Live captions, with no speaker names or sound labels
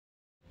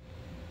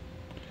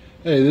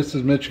Hey, this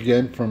is Mitch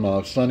again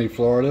from sunny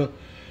Florida.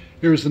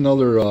 Here's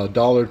another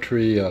Dollar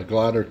Tree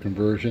glider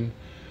conversion.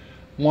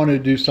 Wanted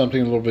to do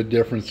something a little bit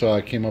different, so I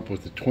came up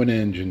with the twin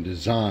engine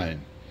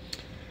design.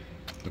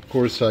 Of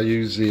course, I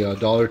use the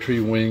Dollar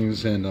Tree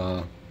wings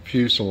and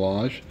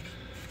fuselage.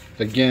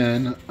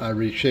 Again, I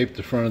reshaped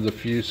the front of the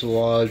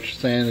fuselage,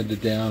 sanded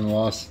it down,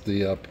 lost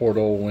the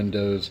porthole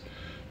windows,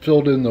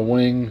 filled in the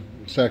wing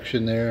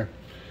section there,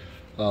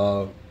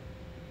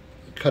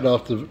 cut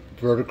off the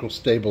vertical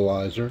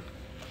stabilizer.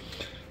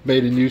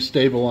 Made a new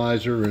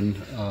stabilizer in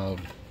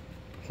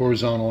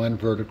horizontal and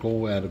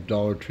vertical out of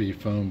Dollar Tree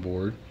foam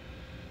board.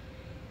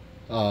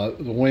 The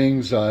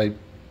wings I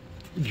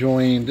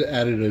joined,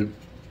 added a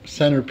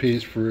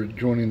centerpiece for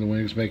joining the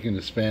wings, making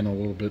the span a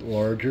little bit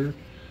larger.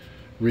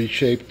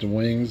 Reshaped the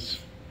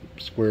wings,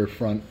 square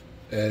front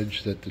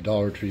edge that the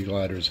Dollar Tree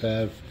gliders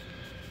have.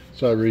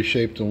 So I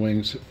reshaped the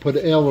wings, put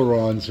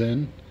ailerons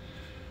in.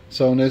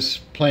 So in this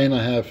plane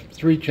I have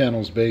three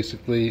channels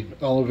basically: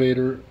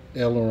 elevator,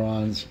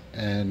 ailerons,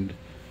 and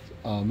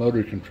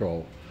motor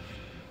control.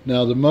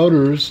 Now the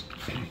motors,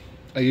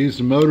 I used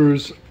the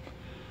motors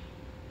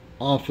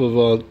off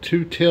of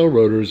two tail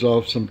rotors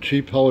off some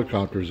cheap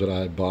helicopters that I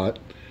had bought.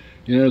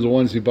 You know, the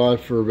ones you buy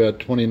for about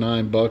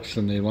 29 bucks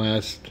and they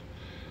last,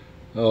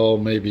 oh,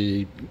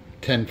 maybe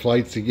 10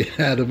 flights to get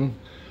out of them.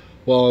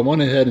 Well, I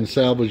went ahead and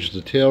salvaged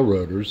the tail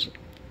rotors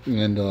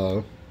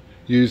and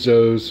used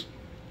those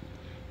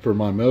for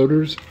my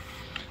motors.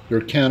 They're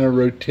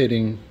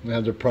counter-rotating, they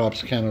have the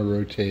props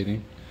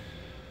counter-rotating.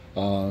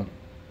 The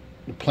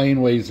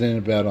plane weighs in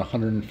about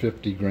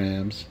 150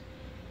 grams.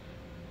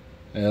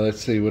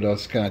 Let's see, what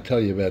else can I tell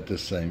you about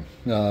this thing?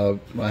 I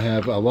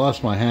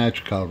lost my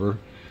hatch cover,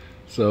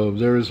 so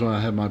there's when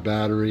I have my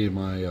battery and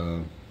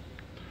my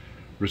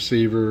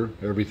receiver.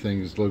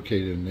 Everything is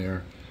located in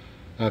there.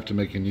 I have to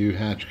make a new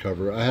hatch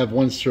cover. I have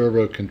one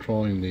servo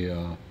controlling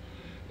the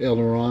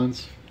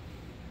ailerons.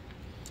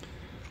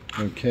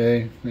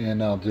 Okay,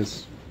 and I'll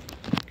just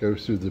go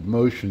through the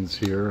motions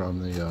here on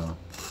the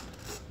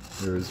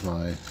there's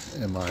my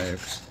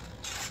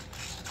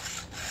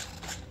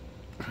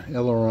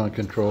aileron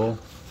control.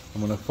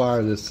 I'm going to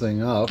fire this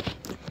thing up.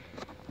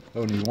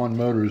 Only one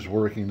motor is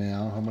working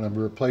now. I'm going to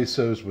replace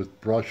those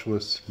with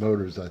brushless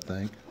motors, I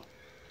think.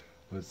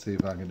 Let's see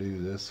if I can do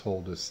this.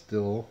 Hold this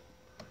still.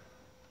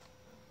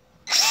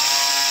 And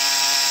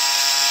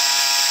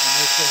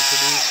this thing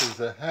produces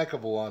a heck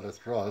of a lot of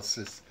thrust.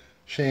 It's a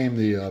shame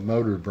the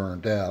motor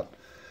burned out.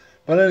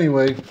 But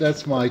anyway,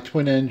 that's my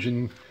twin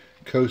engine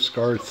Coast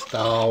Guard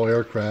style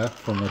aircraft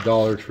from a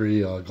Dollar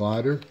Tree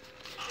glider.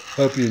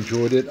 Hope you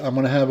enjoyed it. I'm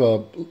going to have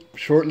a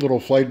short little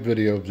flight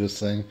video of this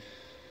thing.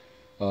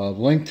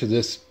 Link to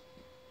this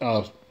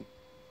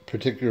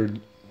particular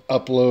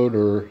upload,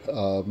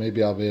 or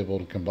maybe I'll be able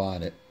to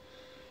combine it.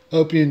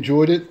 Hope you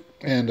enjoyed it,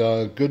 and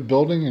good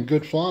building and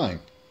good flying.